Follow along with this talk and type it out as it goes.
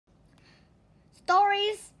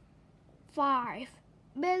Stories 5.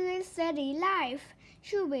 Billy's City Life.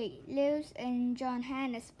 Shubi lives in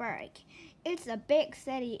Johannesburg. It's a big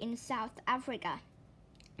city in South Africa.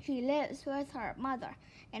 She lives with her mother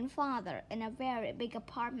and father in a very big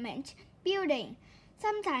apartment building.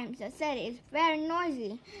 Sometimes the city is very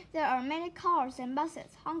noisy. There are many cars and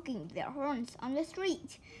buses honking their horns on the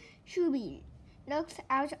street. Shubi looks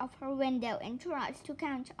out of her window and tries to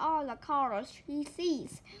count all the cars she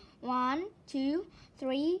sees. 1, 2,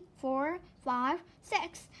 3, 4, 5,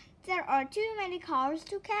 6. There are too many cars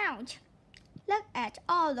to count. Look at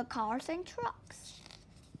all the cars and trucks.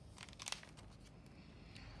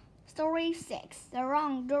 Story 6. The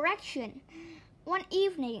Wrong Direction. One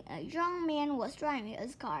evening, a young man was driving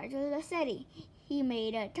his car to the city. He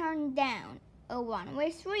made a turn down a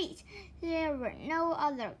one-way street. There were no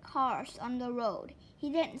other cars on the road.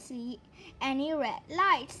 He didn't see any red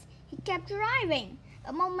lights. He kept driving.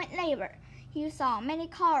 A moment later, he saw many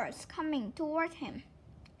cars coming toward him.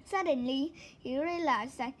 Suddenly, he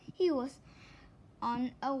realized that he was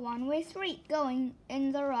on a one-way street going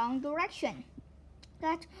in the wrong direction.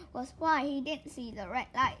 That was why he didn't see the red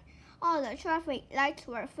light. All the traffic lights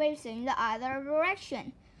were facing the other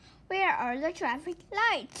direction. Where are the traffic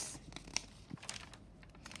lights?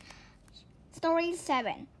 Story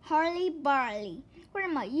 7. Hurly Burly.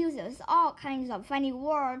 Grandma uses all kinds of funny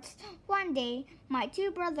words. One day, my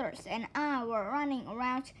two brothers and I were running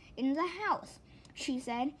around in the house. She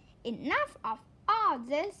said, "Enough of all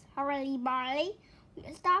this, hurly burly."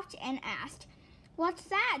 We stopped and asked, "What's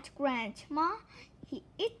that, Grandma?"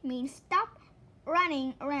 "It means stop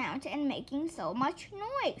running around and making so much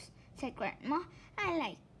noise," said Grandma. I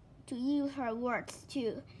like to use her words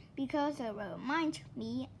too, because they remind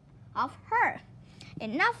me of her.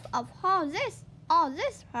 "Enough of all this,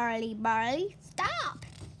 hurly burly, stop."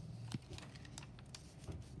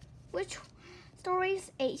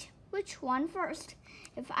 Stories 8. Which one first?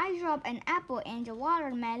 If I drop an apple and a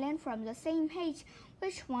watermelon from the same page,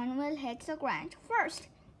 which one will hit the ground first?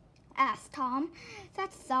 Asked Tom.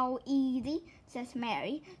 "That's so easy," says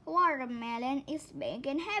Mary. "The watermelon is big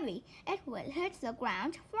and heavy. It will hit the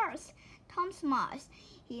ground first." Tom smiles.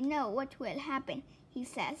 He knows what will happen. He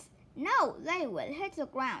says, "No, they will hit the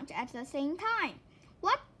ground at the same time."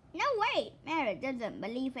 "What? No way!" Mary doesn't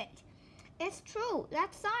believe it. "It's true.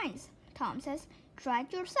 That's science," Tom says. "Try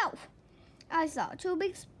it yourself." I saw two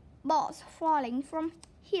big balls falling from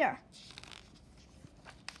here.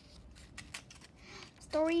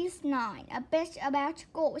 Stories 9. A bit about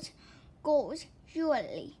gold. Gold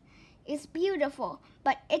jewelry is beautiful,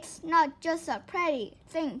 but it's not just a pretty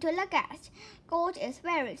thing to look at. Gold is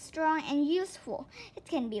very strong and useful. It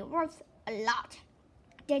can be worth a lot.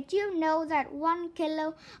 Did you know that 1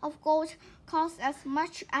 kilo of gold costs as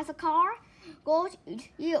much as a car? Gold is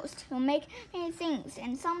used to make many things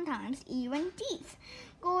and sometimes even teeth.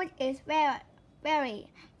 Gold is very, very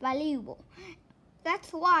valuable.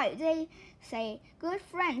 That's why they say good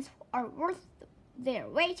friends are worth their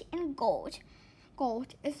weight in gold.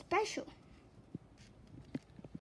 Gold is special.